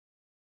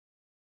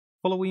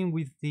following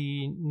with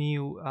the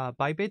new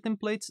biped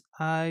templates,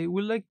 I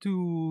would like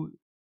to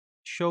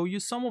show you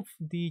some of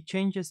the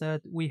changes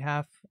that we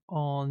have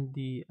on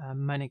the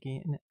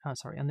mannequin,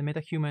 on the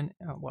metahuman,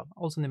 well,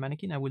 also on the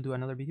mannequin. I will do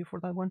another video for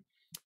that one,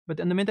 but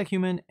on the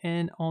metahuman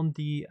and on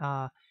the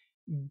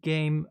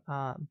game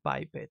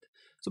biped.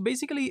 So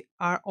basically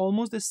are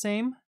almost the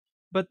same,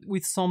 but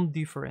with some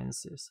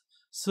differences.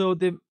 So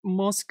the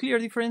most clear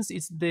difference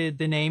is the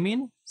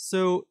naming.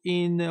 So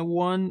in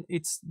one,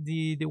 it's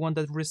the one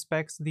that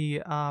respects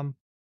the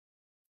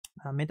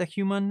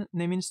metahuman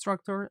naming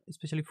structure,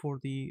 especially for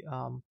the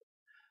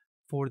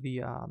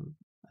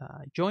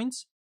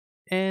joints.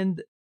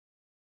 And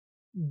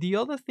the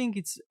other thing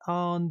is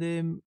on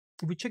the,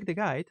 if we check the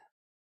guide,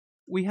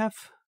 we have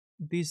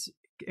this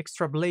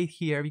extra blade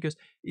here because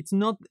it's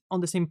not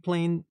on the same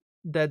plane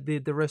that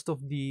the rest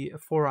of the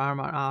forearm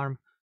or arm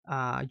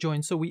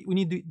joint. So we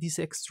need this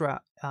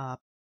extra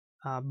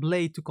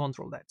blade to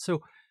control that.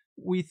 So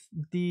with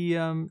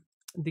the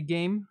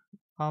game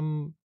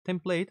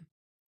template,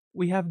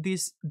 we have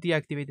this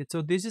deactivated.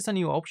 So this is a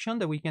new option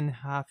that we can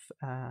have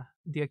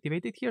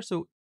deactivated here.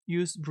 So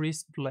use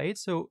wrist blade.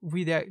 So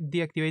we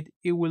deactivate,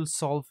 it will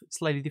solve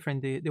slightly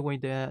different the way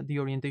the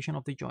orientation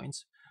of the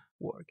joints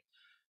work.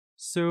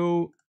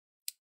 So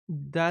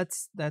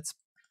that's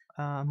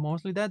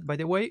mostly that. By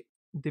the way,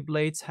 the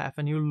blades have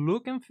a new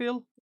look and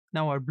feel,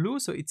 now are blue,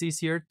 so it's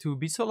easier to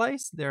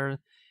visualize there.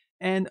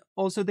 And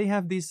also they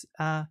have this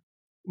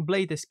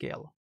blade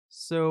scale.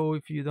 So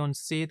if you don't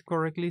see it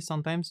correctly,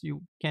 sometimes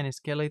you can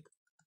scale it,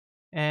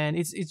 and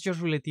it's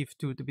just relative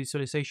to the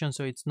visualization.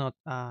 So it's not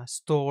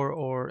store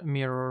or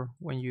mirror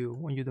when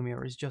you do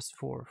mirror. It's just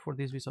for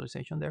this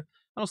visualization there.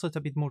 And also it's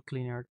a bit more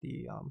cleaner,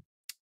 the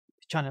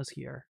channels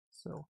here.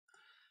 So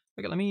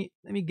okay, let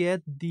me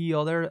get the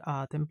other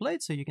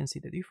template so you can see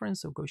the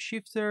difference. So go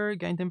shifter,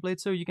 game template.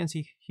 So you can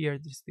see here,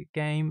 this is the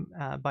game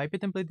biped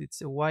template.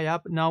 It's a Y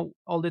up. Now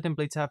all the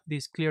templates have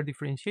this clear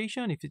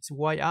differentiation if it's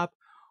Y up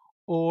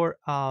or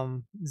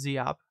Z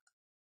up.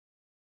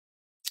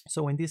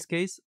 So in this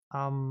case,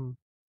 I'm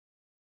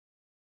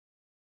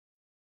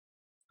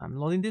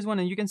loading this one,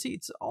 and you can see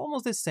it's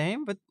almost the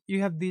same, but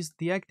you have this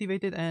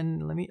deactivated.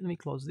 And let me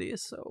close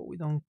this so we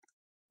don't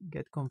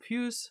get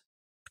confused.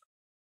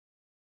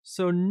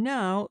 So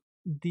now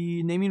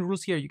the naming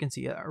rules here, you can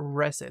see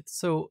reset.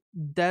 So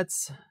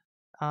that's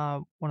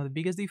one of the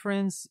biggest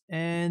difference,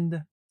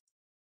 and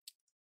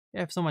I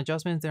have some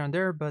adjustments there and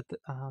there, but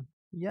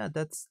yeah,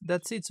 that's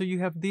it. So you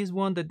have this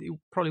one that it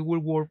probably will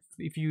work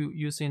if you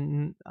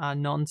using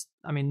not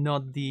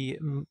the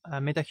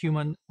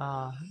metahuman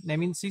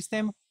naming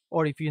system,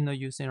 or if you're not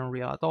using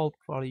Unreal at all,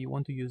 probably you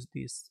want to use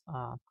this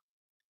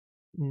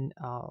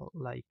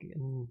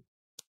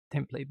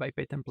template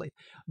biped template.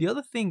 The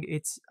other thing,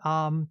 it's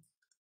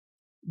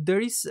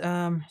there is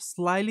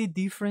slightly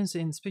difference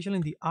in, especially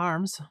in the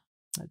arms.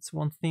 That's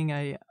one thing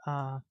I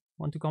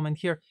want to comment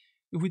here.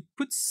 If we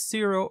put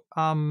 0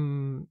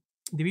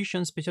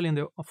 division, especially in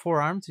the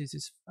forearms, this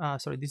is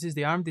this is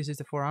the arm, this is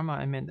the forearm.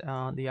 I meant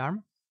the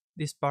arm,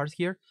 this part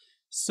here.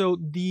 So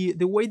the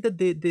way that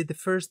the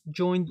first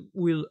joint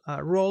will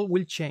roll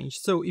will change.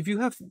 So if you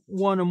have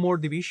one or more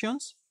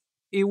divisions,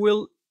 it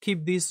will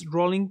keep this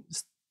rolling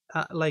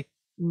like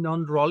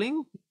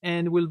non-rolling,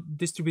 and will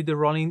distribute the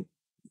rolling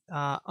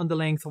on the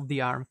length of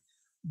the arm.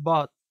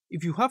 But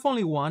if you have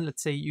only one,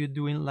 let's say you're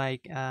doing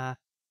like a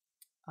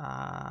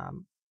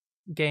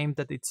game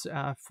that it's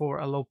for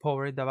a low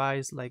power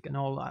device, like an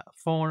old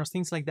phone or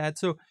things like that.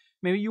 So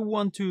maybe you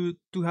want to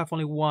have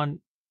only one,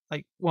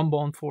 like one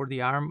bone for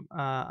the arm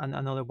and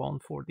another bone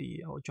for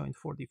the joint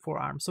for the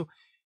forearm. So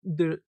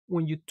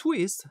when you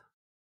twist,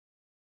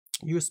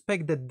 you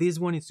expect that this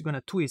one is going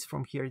to twist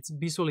from here. It's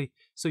visually,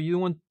 so you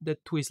don't want the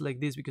twist like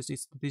this because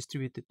it's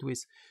distributed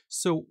twist.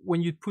 So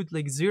when you put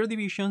like 0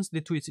 divisions, the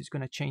twist is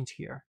going to change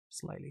here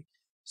slightly.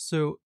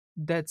 So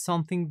that's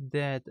something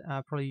that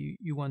probably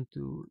you want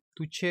to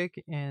check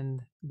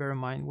and bear in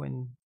mind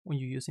when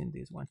you're using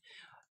this one.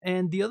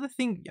 And the other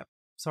thing, yeah,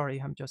 sorry,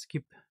 I'm just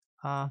keep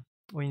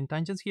going in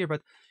tangents here,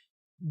 but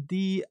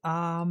the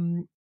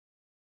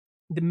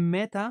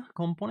meta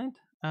component,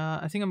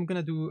 I think I'm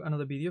gonna do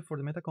another video for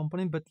the meta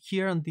component, but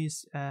here on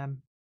this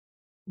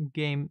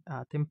game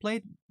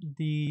template,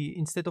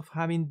 instead of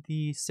having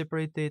the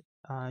separated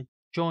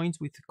joints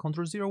with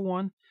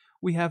Ctrl+0+1,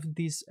 we have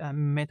this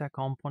meta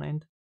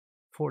component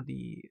for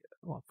the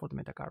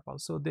metacarpal.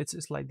 So that's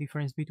a slight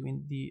difference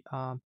between the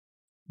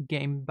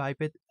game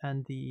biped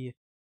and the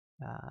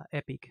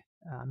epic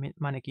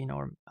mannequin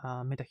or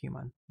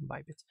metahuman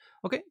bipeds.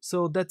 Okay,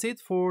 so that's it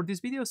for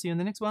this video. See you in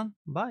the next one.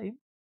 Bye.